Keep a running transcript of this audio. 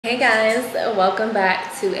Hey guys, welcome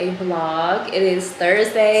back to a vlog. It is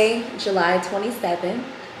Thursday, July 27th.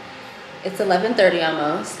 It's 11:30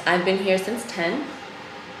 almost. I've been here since 10.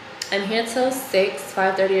 I'm here till 6,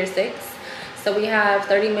 5:30 or 6. So we have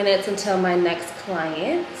 30 minutes until my next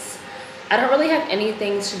client. I don't really have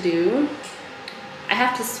anything to do. I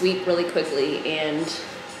have to sweep really quickly and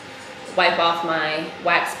wipe off my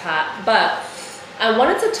wax pot, but I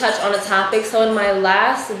wanted to touch on a topic. So in my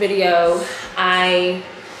last video, I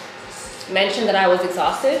mentioned that I was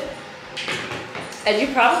exhausted. As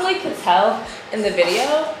you probably could tell in the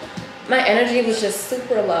video, my energy was just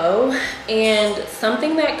super low, and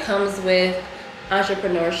something that comes with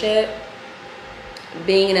entrepreneurship,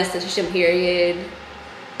 being an esthetician period,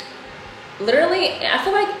 literally I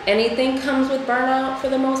feel like anything comes with burnout for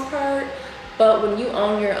the most part, but when you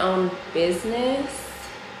own your own business,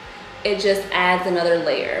 it just adds another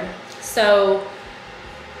layer. So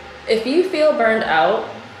if you feel burned out,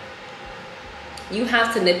 you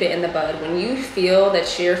have to nip it in the bud. When you feel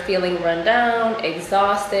that you're feeling run down,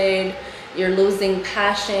 exhausted, you're losing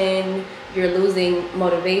passion, you're losing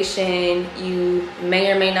motivation, you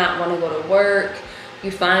may or may not want to go to work,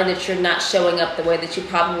 you find that you're not showing up the way that you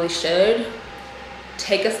probably should,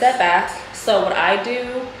 take a step back. So what I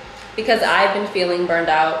do, because I've been feeling burned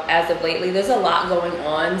out as of lately, there's a lot going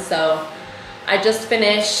on. So I just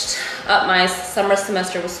finished up my summer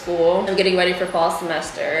semester with school. I'm getting ready for fall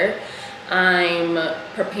semester. I'm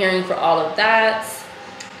preparing for all of that.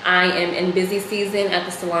 I am in busy season at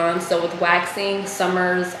the salon. So with waxing,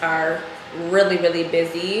 summers are really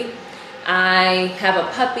busy. I have a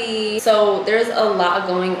puppy. So there's a lot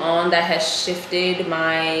going on that has shifted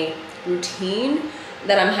my routine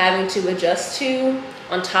that I'm having to adjust to,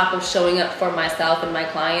 on top of showing up for myself and my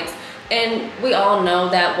clients. And we all know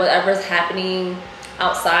that whatever's happening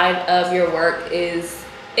outside of your work is,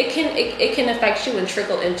 it can affect you and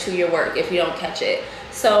trickle into your work if you don't catch it.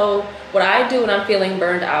 So what I do when I'm feeling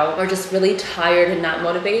burned out or just really tired and not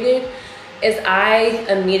motivated is I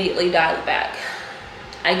immediately dial it back.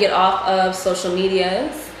 I get off of social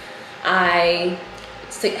medias. I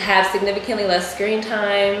have significantly less screen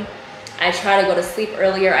time. I try to go to sleep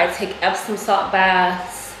earlier. I take Epsom salt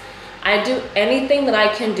baths. I do anything that I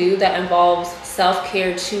can do that involves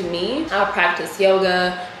self-care to me. I'll practice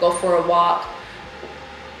yoga, go for a walk.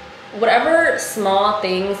 Whatever small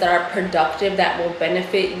things that are productive that will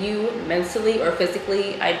benefit you mentally or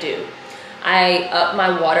physically, I do. I up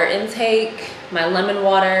my water intake, my lemon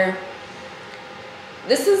water.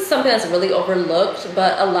 This is something that's really overlooked,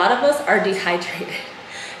 but a lot of us are dehydrated.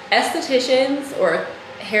 Estheticians or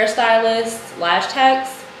hairstylists, lash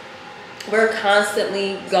techs, we're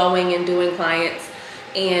constantly going and doing clients,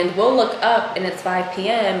 and we'll look up and it's 5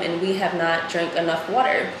 p.m. and we have not drank enough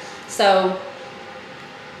water. So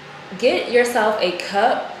get yourself a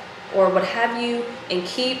cup or what have you and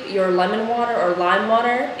keep your lemon water or lime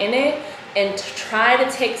water in it, and try to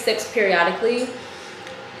take sips periodically.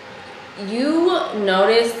 You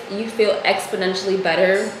notice you feel exponentially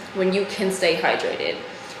better when you can stay hydrated.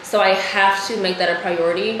 So I have to make that a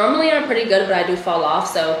priority. Normally I'm pretty good, but I do fall off.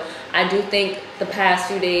 So I do think the past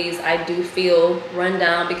few days I do feel run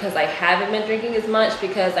down because I haven't been drinking as much,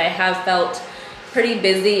 because I have felt pretty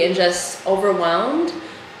busy and just overwhelmed.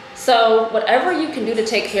 So whatever you can do to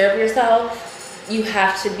take care of yourself, you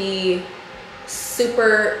have to be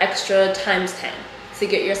super extra times 10 to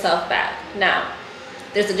get yourself back. Now,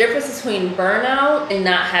 there's a difference between burnout and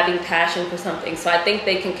not having passion for something. So I think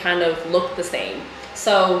they can kind of look the same.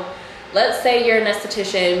 So let's say you're an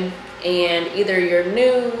esthetician and either you're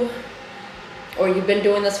new or you've been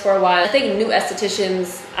doing this for a while. I think new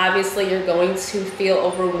estheticians, obviously you're going to feel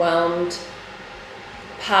overwhelmed,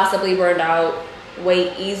 possibly burned out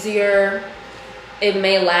way easier. It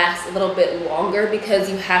may last a little bit longer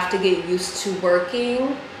because you have to get used to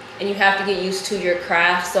working and you have to get used to your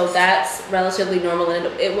craft. So that's relatively normal and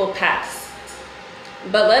it will pass.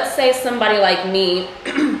 But let's say somebody like me,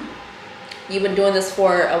 you've been doing this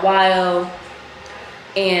for a while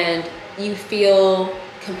and you feel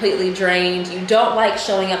completely drained. You don't like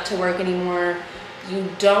showing up to work anymore. You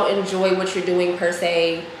don't enjoy what you're doing per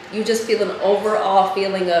se. You just feel an overall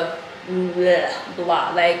feeling of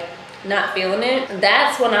blah, like not feeling it.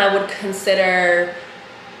 That's when I would consider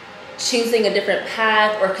choosing a different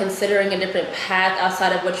path or considering a different path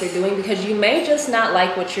outside of what you're doing, because you may just not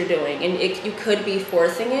like what you're doing and you could be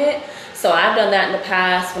forcing it. So I've done that in the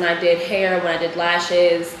past when I did hair, when I did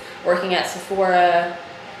lashes, working at Sephora.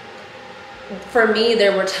 For me,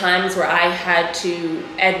 there were times where I had to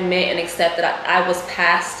admit and accept that I was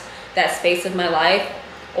past that space of my life,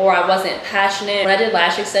 or I wasn't passionate. When I did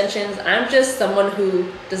lash extensions, I'm just someone who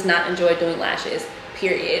does not enjoy doing lashes.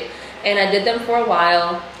 period. And I did them for a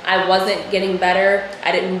while. I wasn't getting better.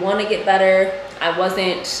 I didn't want to get better. I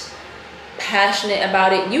wasn't passionate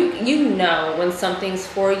about it. You know when something's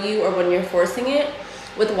for you or when you're forcing it.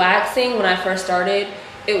 With waxing, when I first started,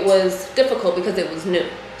 it was difficult because it was new.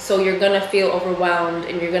 So you're gonna feel overwhelmed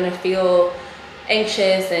and you're gonna feel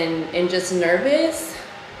anxious and just nervous,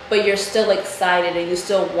 but you're still excited and you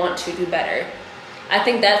still want to do better. I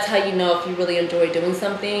think that's how you know if you really enjoy doing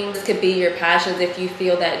something. This could be your passions if you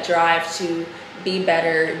feel that drive to be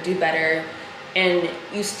better, do better, and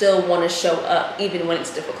you still want to show up even when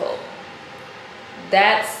it's difficult.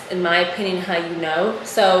 That's, in my opinion, how you know.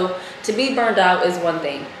 So to be burned out is one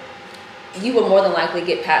thing. You will more than likely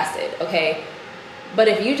get past it, okay? But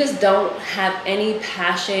if you just don't have any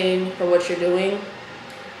passion for what you're doing,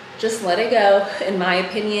 just let it go, in my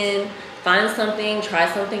opinion. Find something, try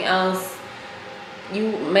something else.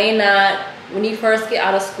 You may not, when you first get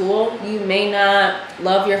out of school, you may not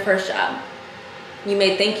love your first job. You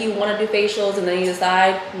may think you want to do facials and then you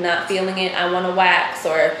decide, not feeling it, I want to wax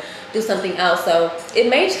or do something else. So it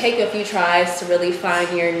may take a few tries to really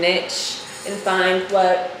find your niche and find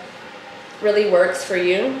what really works for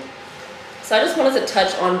you. So I just wanted to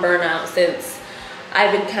touch on burnout since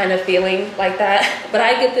I've been kind of feeling like that, but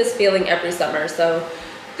I get this feeling every summer. So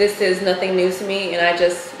this is nothing new to me and I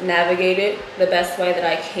just navigate it the best way that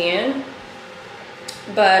I can.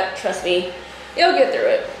 But trust me, you'll get through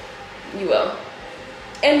it. You will.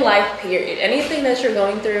 In life, period. Anything that you're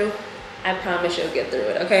going through, I promise you'll get through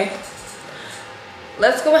it, okay?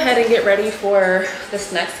 Let's go ahead and get ready for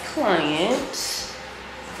this next client.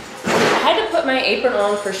 I had to put my apron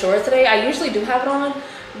on for sure today. I usually do have it on,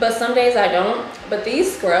 but some days I don't. But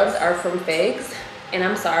these scrubs are from Figs, and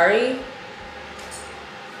I'm sorry.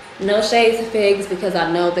 No shades to Figs because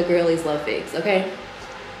I know the girlies love Figs, okay?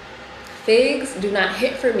 Figs do not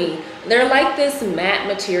hit for me. They're like this matte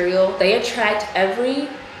material. They attract every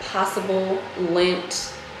possible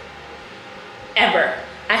lint ever.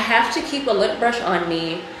 I have to keep a lint brush on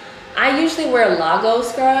me. I usually wear Lago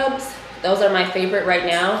scrubs. Those are my favorite right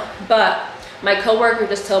now. But my coworker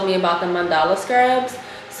just told me about the mandala scrubs.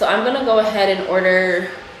 So I'm gonna go ahead and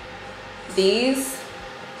order these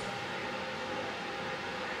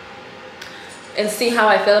and see how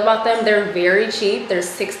I feel about them. They're very cheap. They're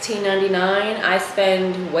 $16.99. I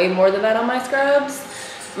spend way more than that on my scrubs.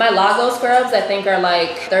 My Lago scrubs I think are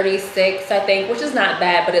like $36, I think, which is not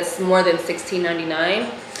bad, but it's more than $16.99.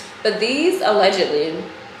 But these allegedly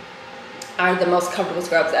are the most comfortable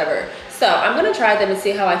scrubs ever. So I'm gonna try them and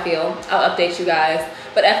see how I feel. I'll update you guys.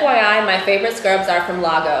 But FYI, my favorite scrubs are from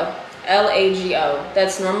Lago, L-A-G-O.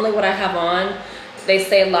 That's normally what I have on. They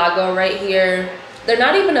say Lago right here. They're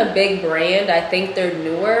not even a big brand. I think they're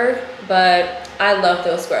newer, but I love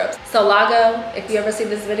those scrubs. So Lago, if you ever see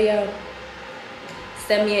this video,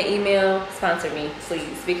 send me an email, sponsor me,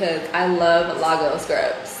 please, because I love Lago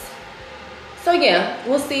scrubs. So yeah,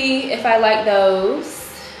 we'll see if I like those.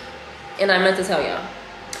 And I meant to tell y'all.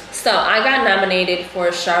 So I got nominated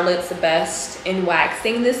for Charlotte's Best in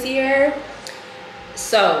Waxing this year.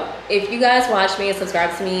 So if you guys watch me and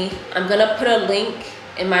subscribe to me, I'm gonna put a link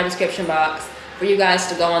in my description box for you guys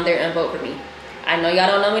to go on there and vote for me. I know y'all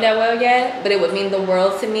don't know me that well yet, but it would mean the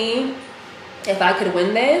world to me if I could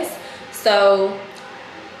win this. So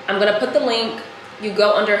I'm gonna put the link. You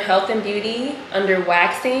go under health and beauty, under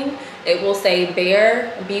waxing, it will say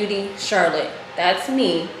Bare Beauty Charlotte. That's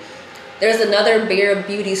me. There's another Bare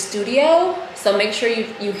Beauty Studio, so make sure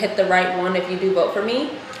you hit the right one if you do vote for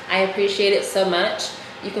me. I appreciate it so much.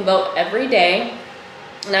 You can vote every day,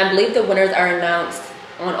 and I believe the winners are announced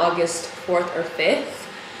on August 4th or 5th.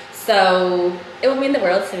 So it would mean the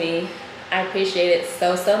world to me. I appreciate it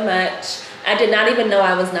so, so much. I did not even know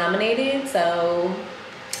I was nominated, so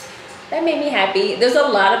that made me happy. There's a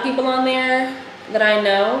lot of people on there that I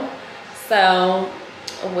know, so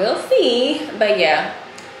we'll see. But yeah,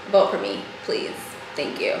 vote for me, please.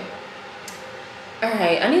 Thank you. All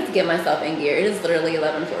right, I need to get myself in gear. It is literally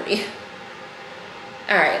 11:40.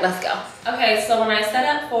 All right, let's go. Okay, so when I set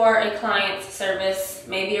up for a client's service,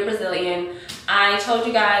 maybe a Brazilian, I told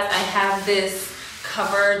you guys I have this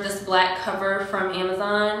cover, this black cover from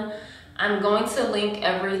Amazon. I'm going to link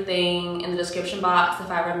everything in the description box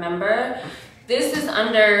if I remember. This is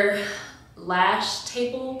under lash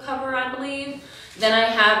table cover, I believe. Then I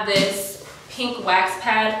have this pink wax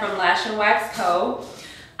pad from Lash Wax Co.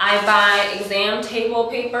 I buy exam table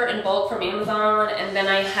paper in bulk from Amazon, and then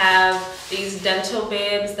I have these dental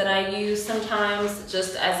bibs that I use sometimes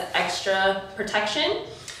just as extra protection.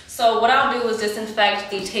 So what I'll do is disinfect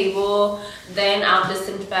the table, then I'll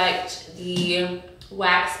disinfect the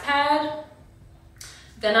wax pad,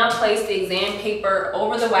 Then I'll place the exam paper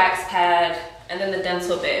over the wax pad and then the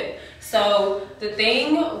dental bib. So the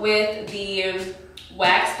thing with the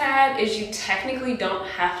wax pad is you technically don't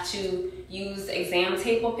have to use exam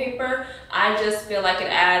table paper. I just feel like it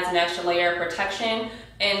adds an extra layer of protection,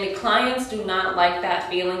 and the clients do not like that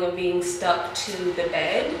feeling of being stuck to the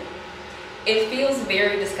bed. It feels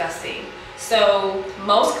very disgusting. So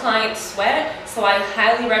most clients sweat, so I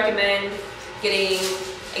highly recommend getting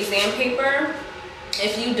exam paper.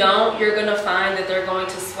 If you don't, you're gonna find that they're going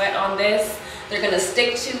to sweat on this. They're gonna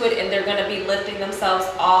stick to it and they're gonna be lifting themselves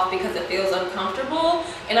off because it feels uncomfortable.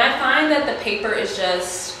 And I find that the paper is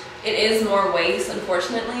just, it is more waste,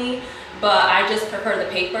 unfortunately, but I just prefer the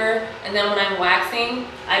paper. And then when I'm waxing,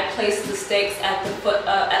 I place the sticks at the foot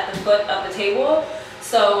of the table.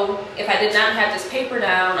 So if I did not have this paper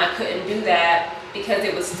down, I couldn't do that because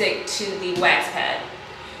it would stick to the wax pad.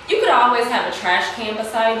 You could always have a trash can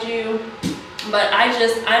beside you, but I'm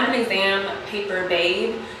an exam paper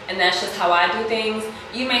babe, and that's just how I do things.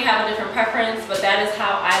 You may have a different preference, but that is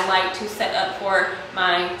how I like to set up for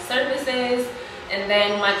my services. And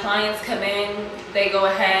then when my clients come in, they go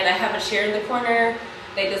ahead, I have a chair in the corner,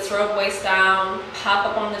 they disrobe waist down, pop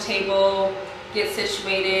up on the table, get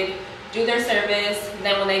situated, do their service.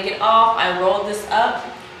 Then when they get off, I roll this up,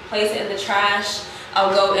 place it in the trash.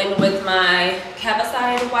 I'll go in with my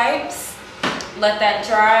Cavicide wipes, let that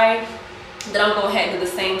dry. Then I'll go ahead and do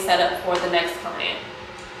the same setup for the next client.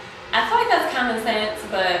 I feel like that's common sense,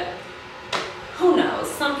 but who knows?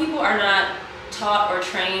 Some people are not taught or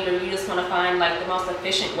trained, or you just want to find like the most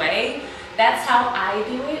efficient way. That's how I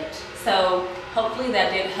do it. So hopefully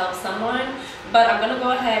that did help someone. But I'm gonna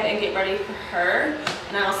go ahead and get ready for her,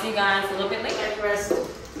 and I'll see you guys a little bit later. The rest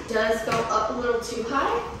does go up a little too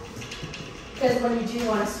high, because when you do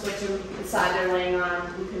want to switch them the side they're laying on,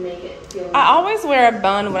 you can make it feel. I always wear a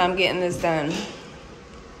bun when I'm getting this done.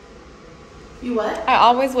 You what? I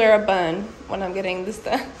always wear a bun when I'm getting this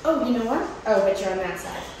done. Oh, you know what? Oh, but you're on that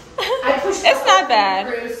side. I pushed It's not bad.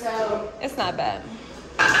 Through, so it's not bad.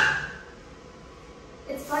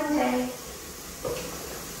 It's fun day.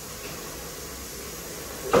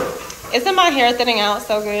 Isn't my hair thinning out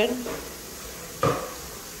so good?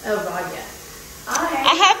 Oh God, yeah.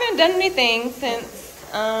 I haven't done anything since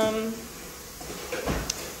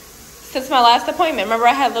my last appointment. Remember,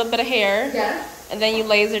 I had a little bit of hair. Yeah. And then you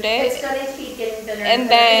lasered it. It's gonna keep getting thinner. And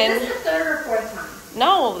then. Is this the third or fourth time?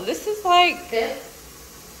 No, this is like. Fifth.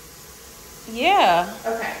 Yeah.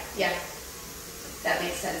 Okay. Yeah. That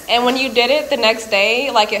makes sense. And when you did it the next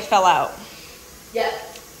day, like it fell out. Yep.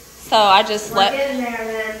 So I just left it in there,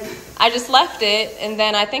 then. I just left it, and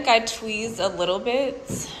then I think I tweezed a little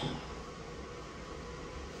bit.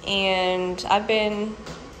 And I've been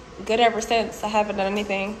good ever since. I haven't done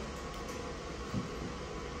anything.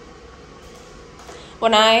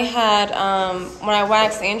 When I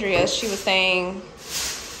waxed Andrea, she was saying,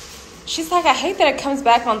 she's like, I hate that it comes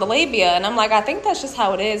back on the labia. And I'm like, I think that's just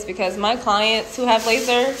how it is, because my clients who have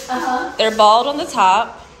laser, they're bald on the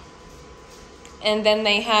top, and then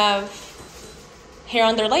they have hair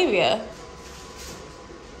on their labia.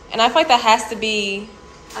 And I feel like that has to be.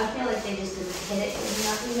 I feel like they just didn't hit it with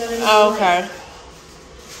nothing. You know what I mean? Oh, okay.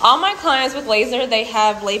 All my clients with laser, they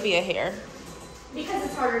have labia hair. Because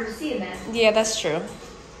it's harder to see in that. Yeah, that's true.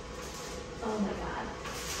 Oh my God.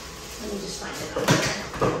 Let me just find it on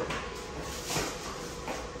here.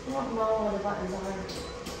 I don't know where the buttons are.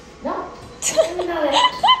 No. I didn't know that.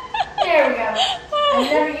 There we go. I've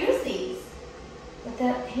never used these. But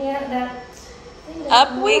that thing. Up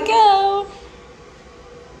we go.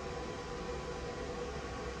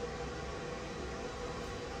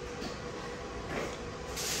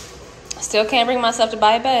 Still can't bring myself to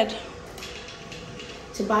buy a bed.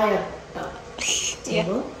 To buy a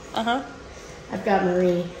table? Yeah. I've got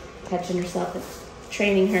Marie catching herself and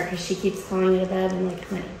training her because she keeps calling it a bed. I'm like,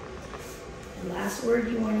 honey, the last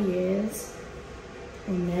word you want to use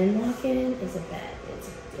when men walk in is a bed.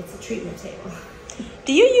 It's a treatment table.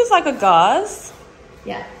 Do you use like a gauze?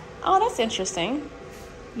 Yeah. Oh, that's interesting.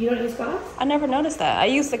 You don't use gauze? I never noticed that. I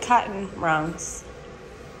use the cotton rounds.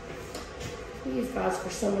 We use gauze for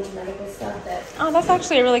so much medical stuff that. Oh, that's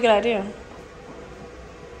actually a really good idea.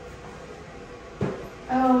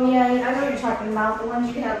 Oh yeah, I know what you're talking about. The ones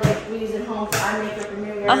you can have, like, we use at home for eye makeup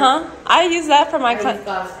remover. I use that for my. I use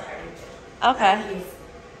gauze for everything. Okay.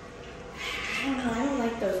 I don't know. I don't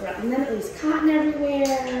like those. And then it leaves cotton everywhere.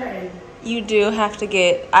 And You do have to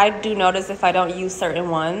get. I do notice if I don't use certain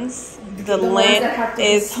ones, the ones lint that have to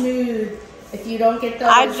is be smooth. If you don't get those.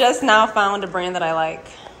 I just now found a brand that I like.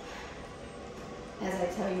 As I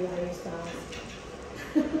tell you, I use gauze.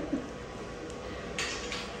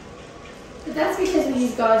 But that's because we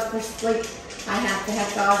use gauze for, like, I have to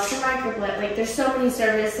have gauze for microblading. Like, there's so many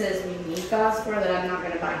services we need gauze for that I'm not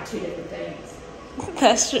going to buy 2 different things.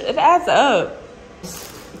 That's true. It adds up.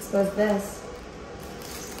 Expose this.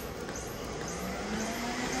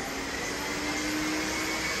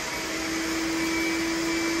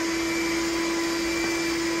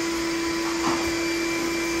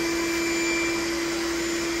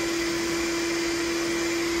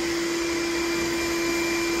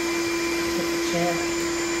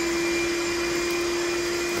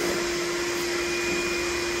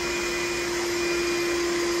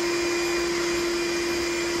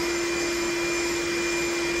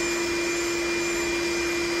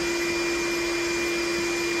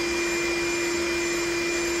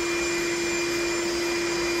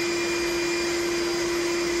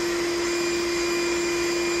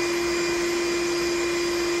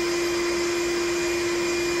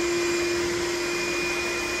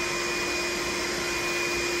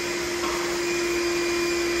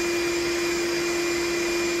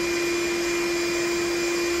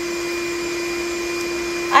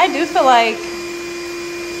 I do feel like,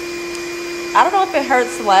 I don't know if it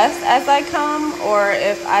hurts less as I come or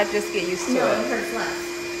if I just get used to No, it. it hurts less.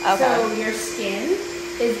 Okay. So your skin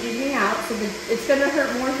is evening out, so it's going to hurt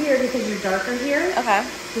more here because you're darker here. Okay.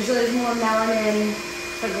 So there's more melanin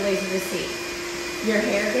for the laser to see. Your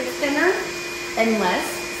hair gets thinner and less,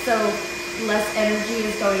 so less energy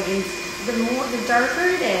is going in. The darker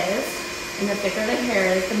it is and the thicker the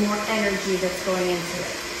hair is, the more energy that's going into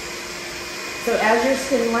it. So as your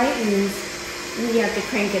skin lightens, you have to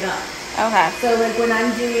crank it up. Okay. So like when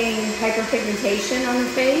I'm doing hyperpigmentation on the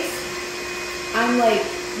face, I'm like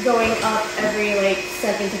going up every like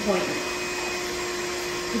second appointment.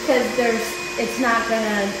 Because it's not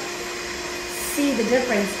gonna see the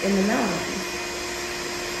difference in the melanin.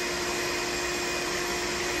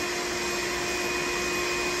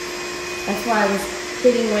 That's why I was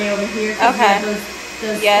hitting way over here. Okay.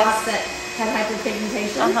 Those Yes. spots that had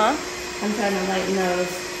hyperpigmentation. Uh-huh. I'm trying to lighten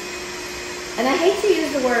those. And I hate to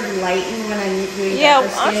use the word lighten when I'm doing Yeah,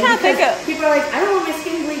 darker I'm skin trying to think because of- people are like, I don't want my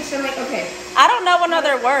skin bleached. I'm like, okay. I don't know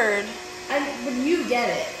another word. But you get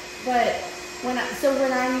it. But when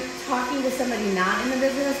I'm talking to somebody not in the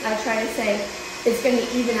business, I try to say it's going to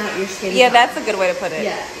even out your skin. Yeah, tone. that's a good way to put it.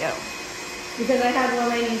 Yeah. Yep. Because I had one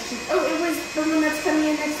lady, it was the one that's coming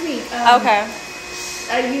in next week. Okay.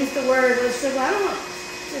 I used the word, she said, well, I don't want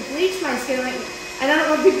to bleach my skin. Like, and I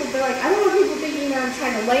don't want people to be like, I don't want people thinking that I'm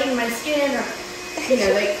trying to lighten my skin or,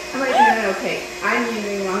 like, I'm like, no, okay, I'm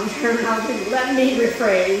using wrong terminology. Let me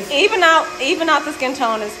rephrase. Even out the skin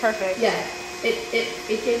tone is perfect. Yeah, it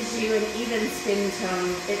gives you an even skin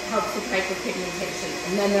tone. It helps with hyperpigmentation.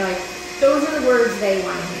 And then they're like, those are the words they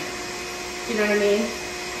want to hear. You know what I mean?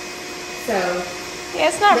 So Yeah,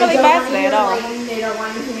 it's not really bad today at all. Lighting, they don't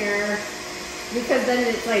want to hear, because then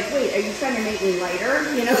it's like, wait, are you trying to make me lighter?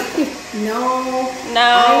 No.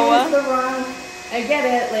 I used the wrong. I get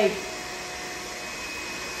it. Like,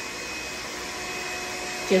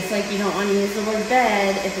 just like you don't want to use the word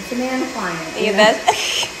bed if it's a man client. Yeah, that's.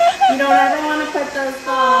 You don't ever want to put those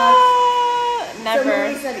thoughts. Never. So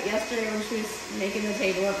Marie said it yesterday when she was making the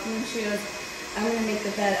table up, and she goes, I'm going to make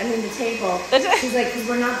the table. She's like, because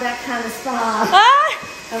we're not that kind of spa.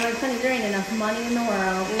 I'm like, honey, there ain't enough money in the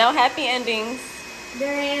world. No happy endings.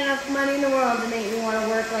 There ain't enough money in the world to make me want to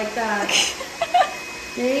work like that.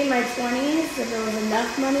 Maybe in my 20s, if there was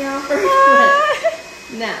enough money offered.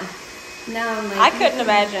 But no. Now I'm like, I couldn't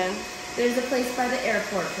imagine. There's a place by the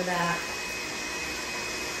airport for that.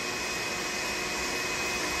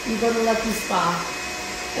 You go to Lucky Spa.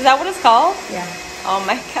 Is that what it's called? Yeah. Oh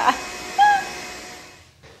my God.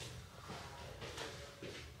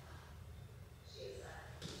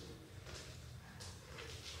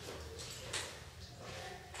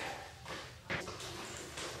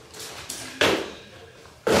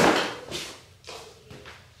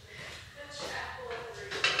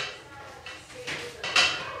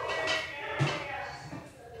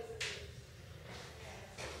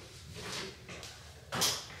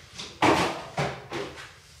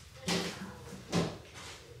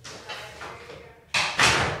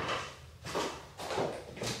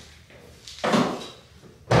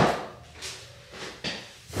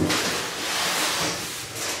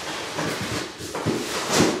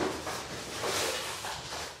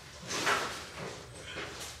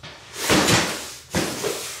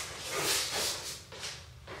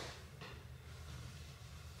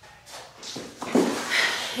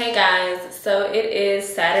 Hey guys, so it is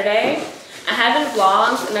Saturday. I haven't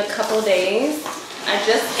vlogged in a couple days. I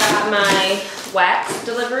just got my wax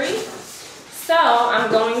delivery. So I'm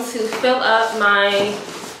going to fill up my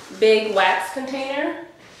big wax container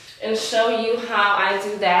and show you how I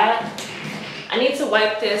do that. I need to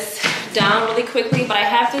wipe this down really quickly, but I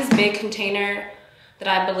have this big container that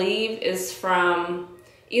I believe is from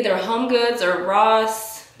either Home Goods or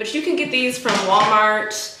Ross, but you can get these from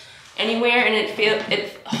Walmart, anywhere, and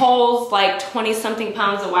it holds like 20 something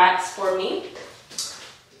pounds of wax for me.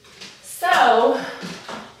 So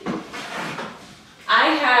I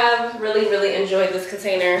have really enjoyed this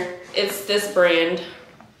container. It's this brand.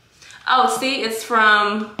 Oh, see, it's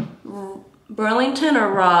from Burlington or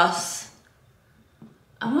Ross.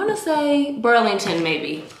 I want to say Burlington,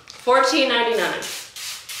 maybe.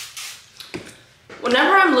 $14.99.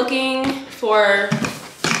 Whenever I'm looking for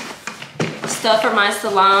stuff for my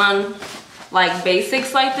salon, like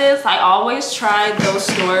basics like this, I always try those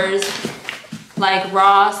stores like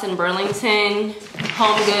Ross and Burlington,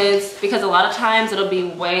 Home Goods, because a lot of times it'll be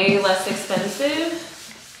way less expensive.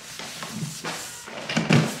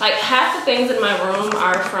 Like half the things in my room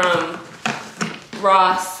are from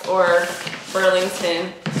Ross or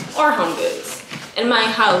Burlington or Home Goods, in my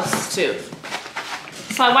house too.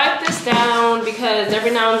 So I wipe this down because every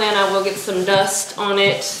now and then I will get some dust on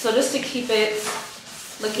it. So just to keep it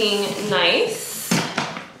looking nice.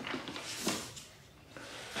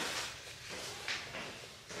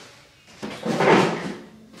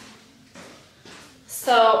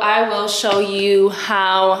 So I will show you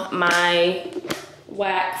how my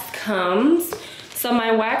wax comes. So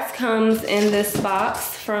my wax comes in this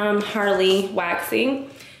box from Harley Waxing.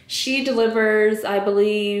 She delivers, I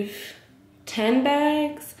believe, 10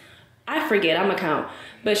 bags. I forget, I'm gonna count.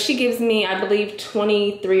 But she gives me, I believe,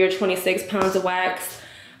 23 or 26 pounds of wax.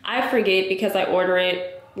 I forget because I order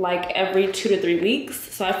it like every 2 to 3 weeks.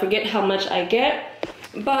 So I forget how much I get.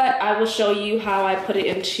 But I will show you how I put it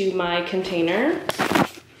into my container.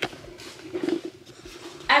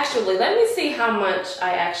 Actually, let me see how much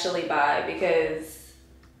I actually buy because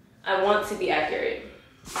I want to be accurate.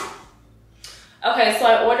 Okay, so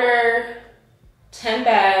I order 10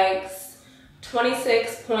 bags,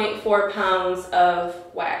 26.4 pounds of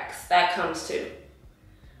wax. That comes to.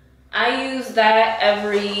 I use that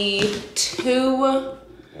every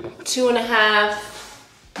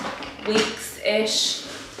 2.5 weeks-ish.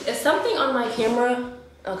 Is something on my camera?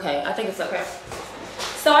 Okay, I think it's okay.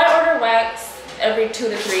 So I order wax every 2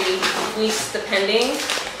 to 3 weeks depending.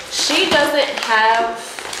 She doesn't have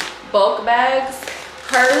bulk bags.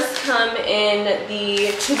 Hers come in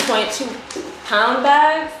the 2.2 pound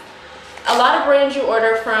bags. A lot of brands you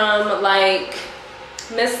order from, like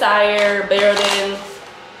Miss Sire, Bairden,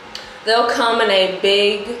 they'll come in a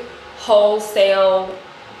big wholesale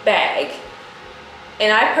bag.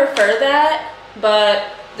 And I prefer that, but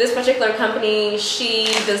this particular company,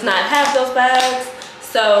 she does not have those bags.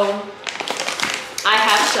 So I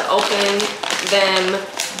have to open them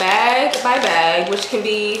bag by bag, which can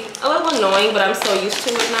be a little annoying, but I'm so used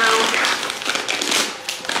to it now.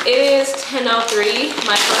 It is 10:03.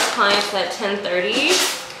 My first client's at 10:30.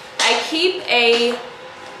 I keep a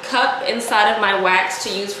cup inside of my wax to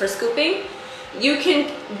use for scooping. You can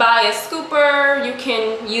buy a scooper, you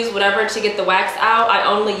can use whatever to get the wax out. I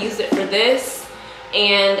only use it for this,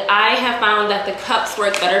 and I have found that the cups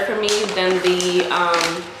work better for me than the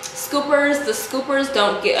scoopers. The scoopers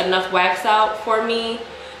don't get enough wax out for me,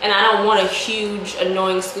 and I don't want a huge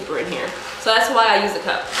annoying scooper in here. So that's why I use a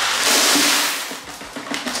cup.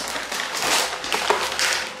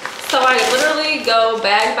 So I literally go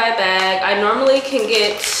bag by bag. I normally can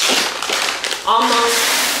get almost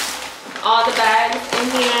all the bags in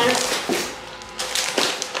here.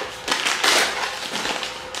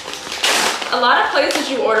 A lot of places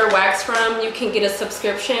you order wax from, you can get a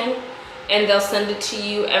subscription and they'll send it to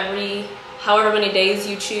you every however many days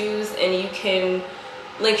you choose, and you can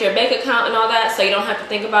link your bank account and all that, so you don't have to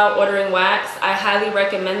think about ordering wax. I highly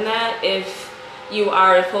recommend that if you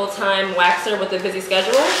are a full-time waxer with a busy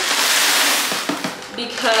schedule,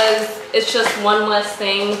 because it's just one less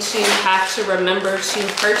thing to have to remember to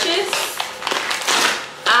purchase.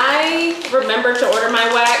 I remember to order my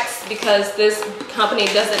wax because this company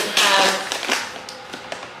doesn't have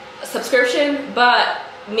a subscription, but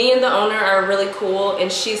me and the owner are really cool,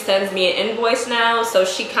 and she sends me an invoice now, so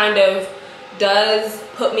she kind of does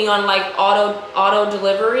put me on like auto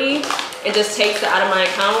delivery. It just takes it out of my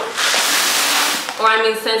account, or I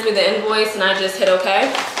mean sends me the invoice and I just hit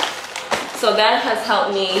okay. So that has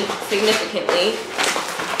helped me significantly.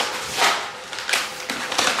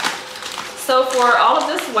 So for all of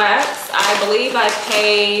this wax, I believe I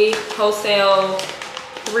pay wholesale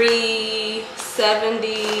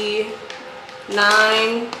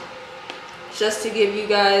 $3.79, just to give you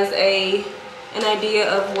guys an idea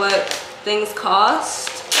of what things cost.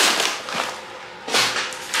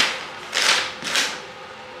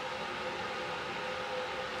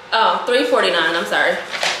 no, $3.49, I'm sorry.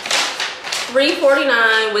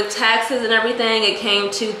 $3.49 with taxes and everything. It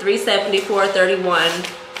came to $374.31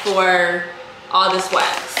 for all this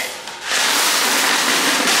wax.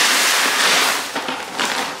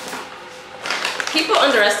 People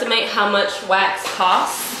underestimate how much wax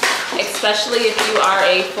costs, especially if you are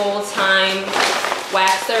a full-time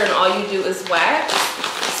waxer and all you do is wax.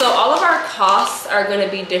 So all of our costs are going to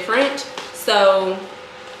be different. So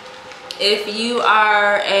if you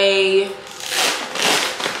are a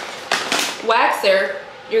waxer,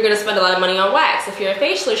 you're going to spend a lot of money on wax. If you're a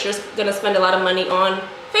facialist, you're going to spend a lot of money on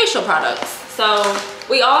facial products. So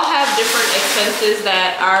we all have different expenses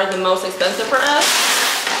that are the most expensive for us.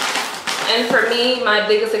 And for me, my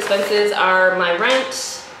biggest expenses are my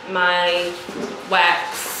rent, my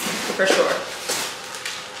wax, for sure,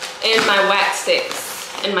 and my wax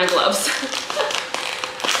sticks, and my gloves.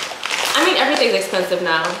 I mean, everything's expensive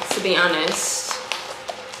now, to be honest.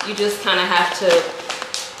 You just kind of have to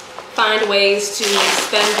find ways to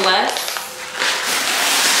spend less,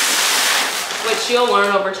 which you'll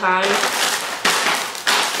learn over time.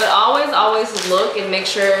 But always look and make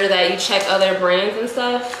sure that you check other brands and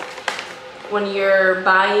stuff when you're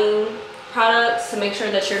buying products to make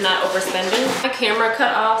sure that you're not overspending. My camera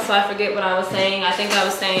cut off, so I forget what I was saying. I think I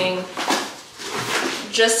was saying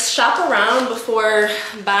just shop around before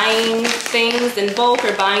buying things in bulk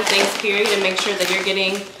or buying things period, and make sure that you're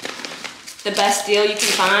getting the best deal you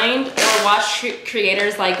can find, or watch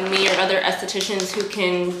creators like me or other estheticians who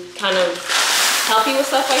can kind of help you with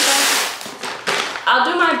stuff like that. I'll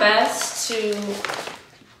do my best to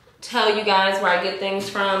tell you guys where I get things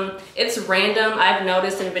from. It's random. I've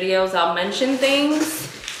noticed in videos I'll mention things,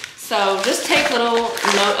 so just take little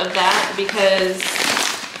note of that, because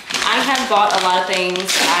I have bought a lot of things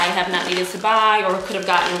I have not needed to buy or could have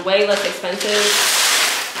gotten way less expensive,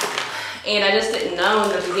 and I just didn't know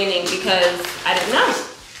in the beginning because I didn't know.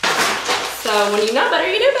 So when you know better,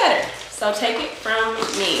 you do better. So take it from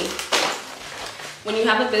me. When you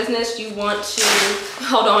have a business, you want to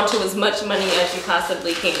hold on to as much money as you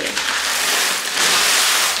possibly can.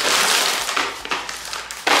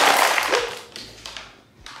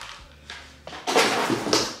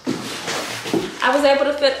 I was able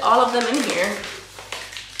to fit all of them in here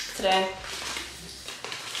today.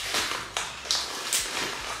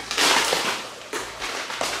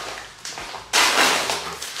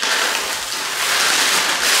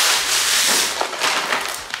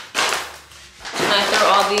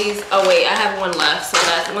 These, oh wait, I have one left, so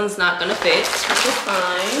that one's not gonna fit, which is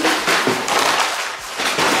fine.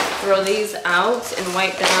 Throw these out and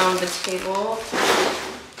wipe down the table.